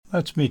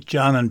Let's meet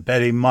John and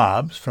Betty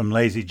Mobbs from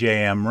Lazy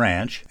JM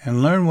Ranch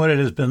and learn what it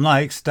has been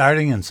like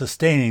starting and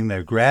sustaining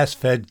their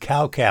grass-fed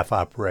cow-calf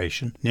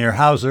operation near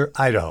Hauser,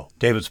 Idaho.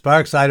 David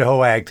Sparks,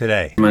 Idaho Ag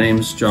Today. My name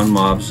is John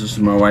Mobbs. This is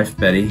my wife,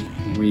 Betty.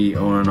 We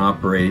own and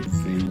operate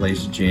the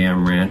Lazy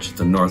JM Ranch at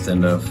the north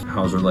end of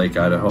Hauser Lake,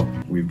 Idaho.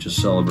 We've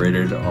just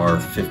celebrated our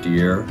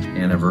 50-year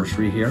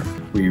anniversary here.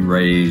 We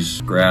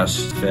raise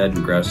grass-fed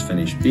and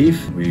grass-finished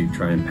beef. We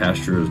try and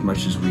pasture as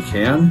much as we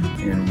can,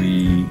 and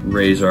we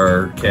raise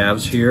our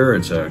calves here.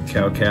 It's a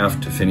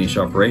cow-calf to finish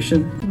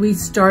operation. We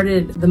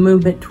started the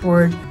movement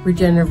toward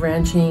regenerative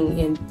ranching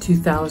in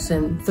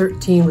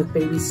 2013 with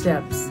baby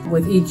steps,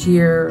 with each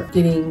year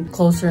getting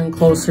closer and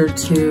closer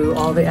to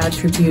all the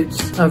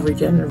attributes of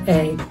regenerative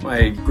ag.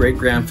 My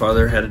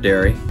great-grandfather had a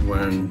dairy.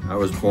 When I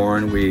was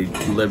born, we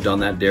lived on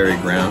that dairy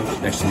ground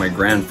next to my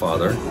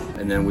grandfather,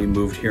 and then we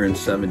moved here in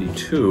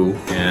 72,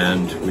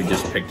 and we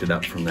just picked it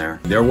up from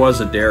there. There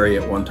was a dairy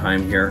at one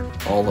time here.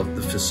 All of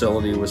the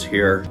facility was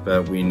here,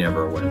 but we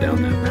never went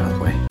down that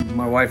pathway.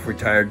 My wife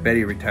retired,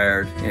 Betty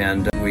retired,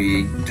 and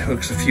we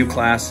took a few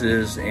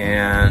classes,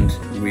 and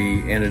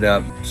we ended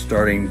up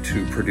starting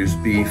to produce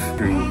beef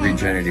through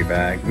regenerative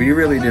ag. We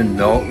really didn't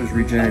know it was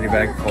regenerative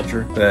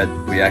agriculture, but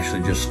we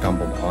actually just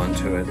stumbled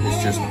onto it.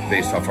 It's just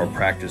based off our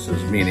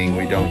practices, meaning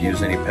we don't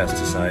use any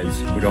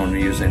pesticides, we don't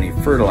use any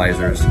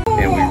fertilizers,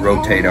 and we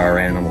rotate our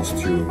animals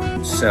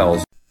through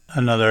cells.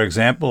 Another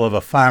example of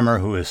a farmer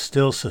who is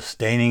still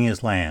sustaining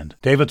his land.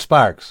 David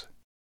Sparks,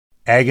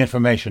 Ag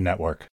Information Network.